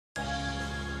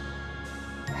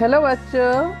Hello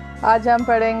बच्चों, आज हम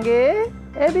पढ़ेंगे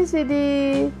ABCD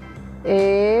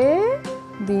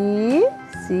ABCD।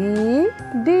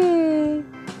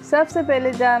 सबसे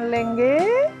पहले जान लेंगे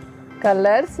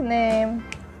colours name.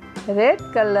 Red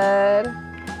colour,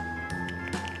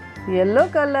 yellow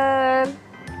colour,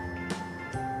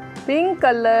 pink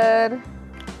colour,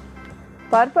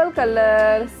 purple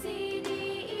colour,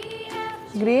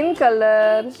 green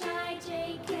colour,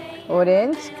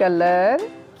 orange colour,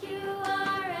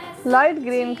 light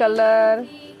green colour,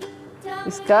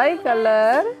 sky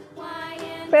colour,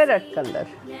 parrot colour.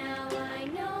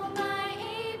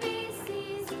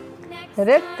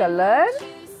 Red colour,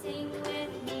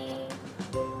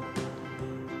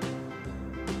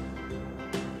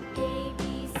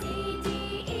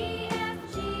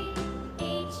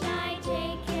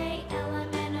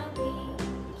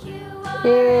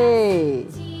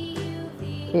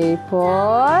 A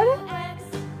for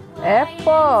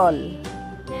apple.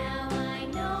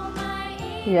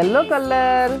 Yellow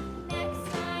color,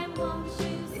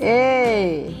 A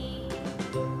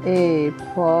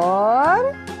for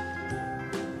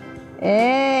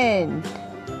ant,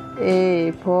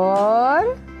 A for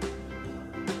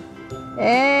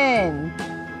ant.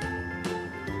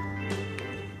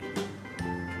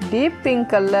 Deep pink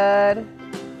color,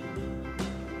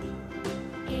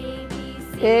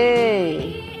 A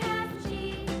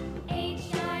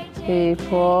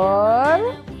for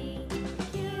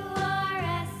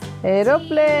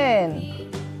aeroplane,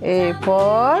 A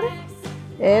for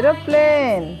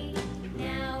aeroplane.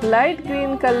 Light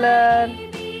green color,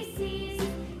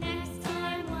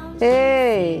 A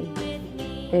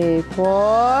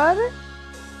for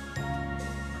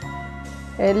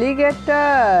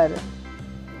alligator,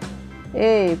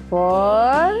 A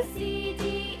for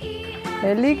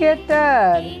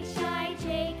alligator.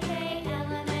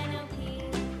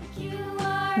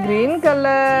 Green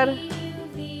color,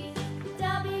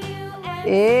 A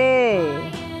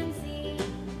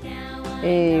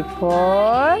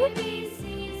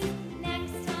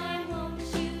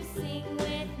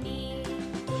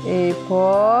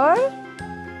for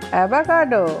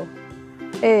avocado,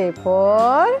 A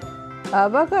for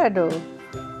avocado.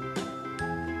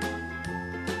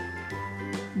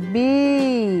 B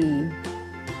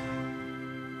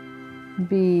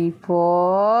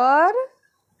for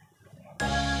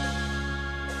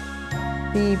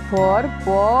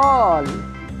ball,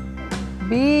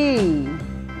 B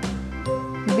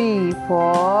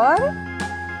for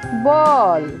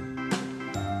ball.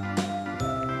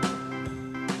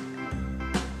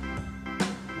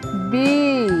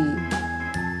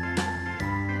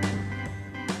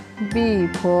 B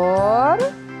for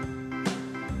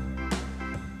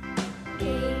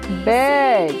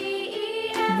bed,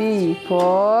 B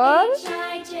for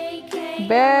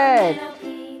bed.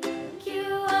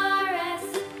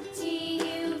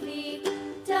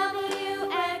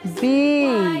 B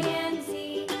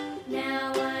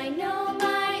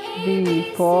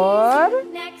for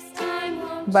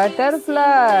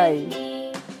butterfly,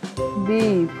 B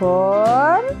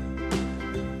for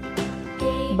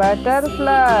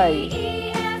butterfly.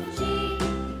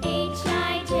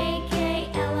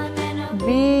 B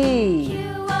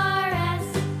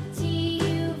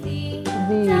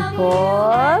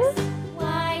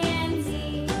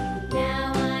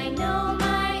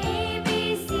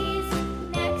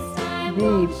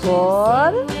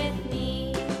for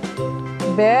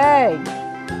bag,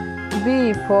 B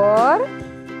for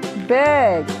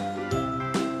bag.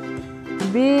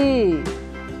 B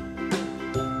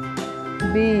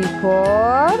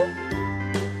for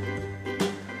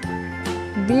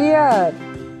beard,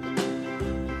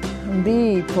 B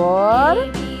for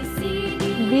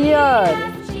beard.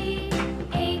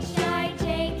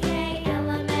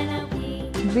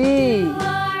 B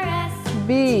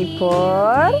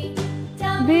for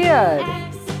beard.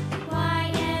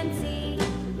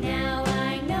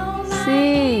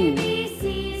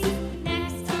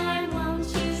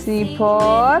 C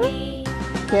for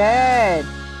cat,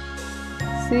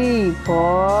 C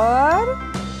for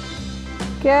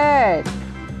cat.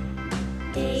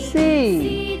 C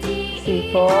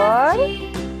for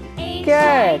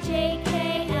cat.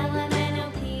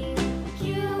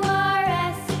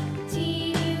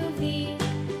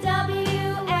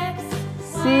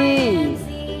 C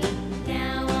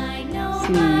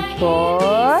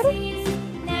for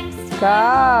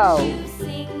cow,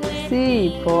 C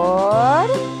for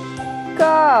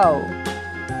cow.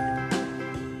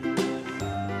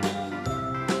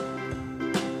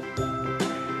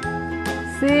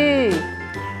 C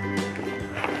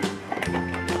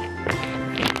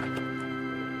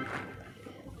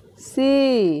C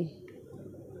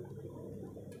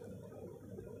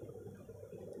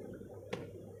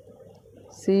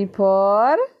C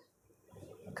for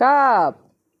cup.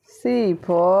 C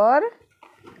for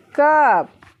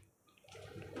cup.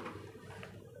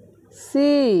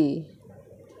 C.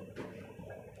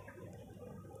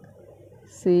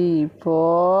 C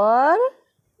for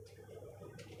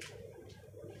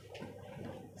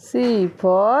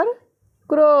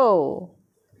crow.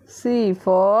 C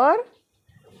for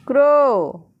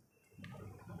crow.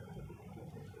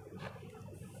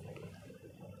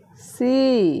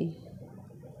 C.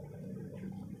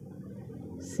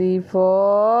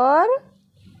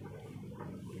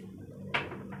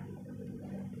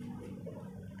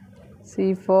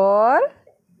 C for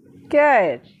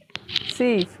cat.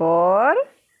 C for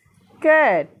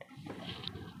cat.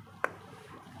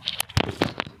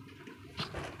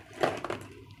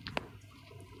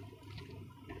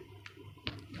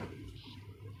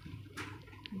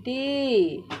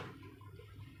 D.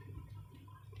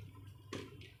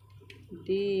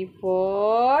 D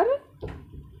for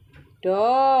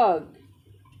dog.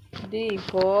 D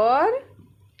for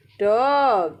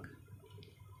dog.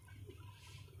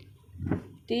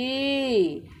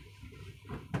 D.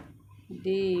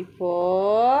 D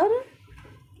for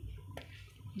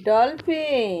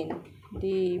dolphin.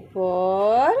 D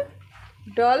for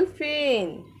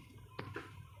dolphin.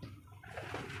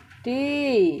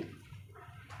 D.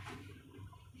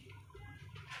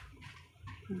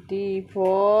 D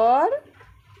for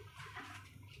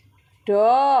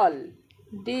doll.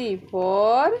 D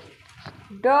for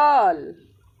doll.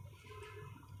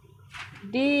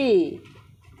 D.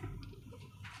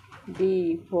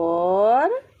 D for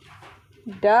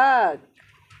duck.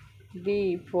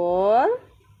 D for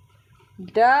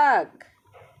duck.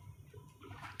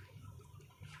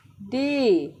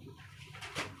 D.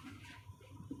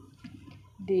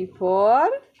 D for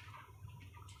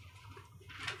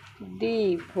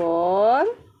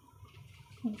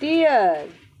deer.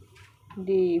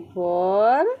 D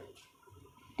for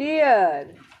deer.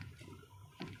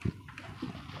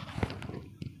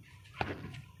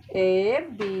 A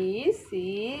B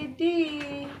C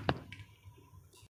D.